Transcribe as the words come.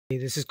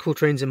This is Cool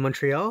Trains in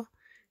Montreal,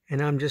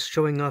 and I'm just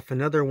showing off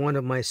another one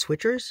of my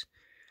switchers.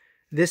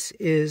 This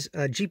is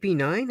a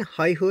GP9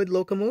 high hood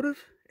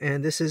locomotive,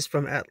 and this is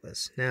from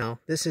Atlas. Now,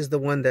 this is the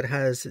one that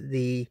has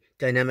the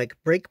dynamic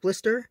brake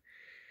blister,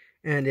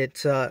 and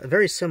it's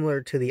very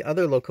similar to the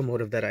other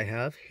locomotive that I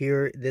have.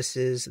 Here, this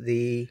is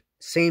the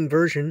same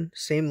version,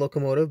 same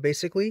locomotive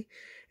basically,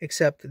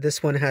 except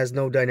this one has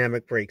no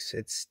dynamic brakes.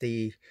 It's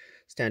the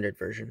standard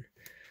version.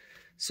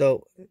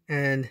 So,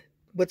 and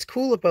what's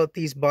cool about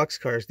these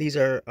boxcars, these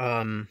are,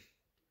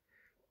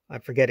 I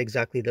forget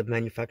exactly the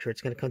manufacturer,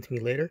 it's going to come to me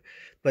later,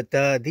 but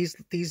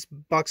these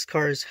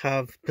boxcars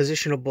have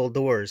positionable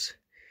doors.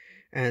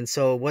 And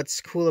so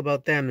what's cool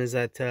about them is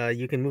that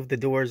you can move the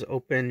doors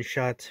open,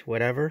 shut,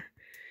 whatever.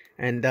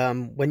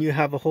 And when you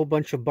have a whole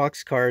bunch of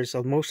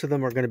boxcars, most of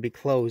them are going to be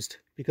closed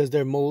because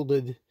they're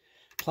molded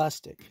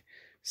plastic.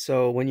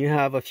 So when you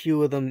have a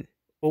few of them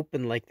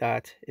open like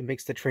that, it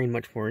makes the train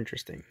much more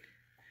interesting.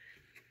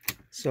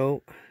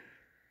 So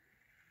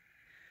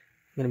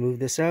I'm going to move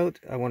this out.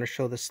 I want to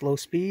show the slow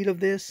speed of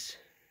this.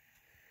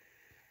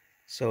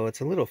 So it's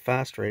a little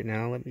fast right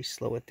now. Let me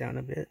slow it down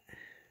a bit.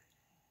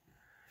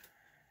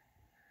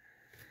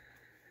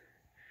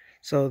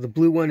 So the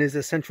blue one is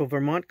a Central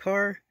Vermont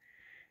car,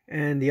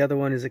 and the other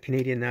one is a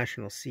Canadian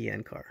National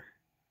CN car.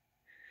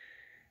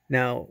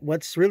 Now,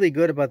 what's really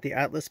good about the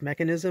Atlas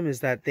mechanism is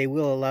that they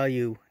will allow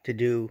you to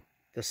do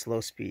the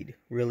slow speed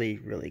really,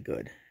 really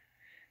good.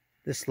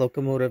 This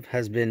locomotive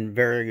has been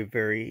very,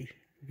 very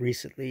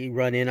recently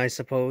run in, I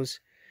suppose.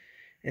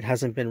 It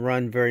hasn't been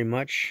run very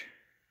much.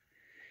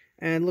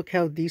 And look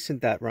how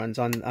decent that runs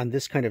on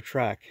this kind of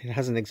track. It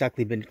hasn't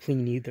exactly been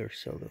clean either,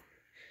 so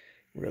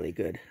really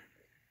good.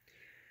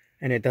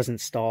 And it doesn't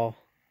stall.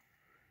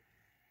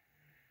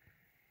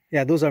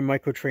 Yeah, those are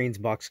Microtrains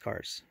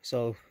boxcars.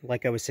 So,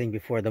 like I was saying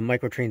before, the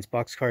Microtrains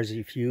boxcars,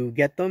 if you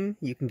get them,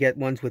 you can get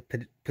ones with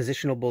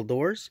positionable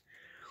doors,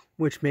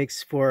 which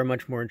makes for a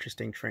much more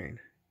interesting train.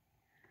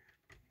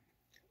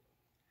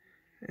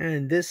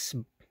 And this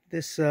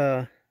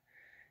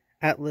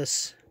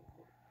Atlas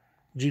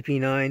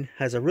GP9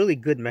 has a really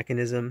good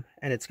mechanism,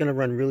 and it's going to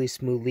run really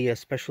smoothly,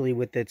 especially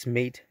with its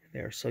mate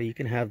there. So you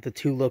can have the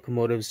two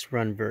locomotives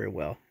run very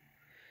well.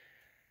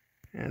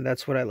 And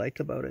that's what I like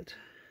about it.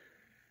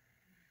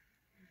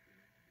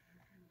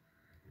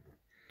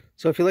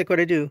 So if you like what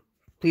I do,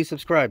 please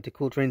subscribe to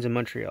Cool Trains in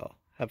Montreal.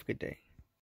 Have a good day.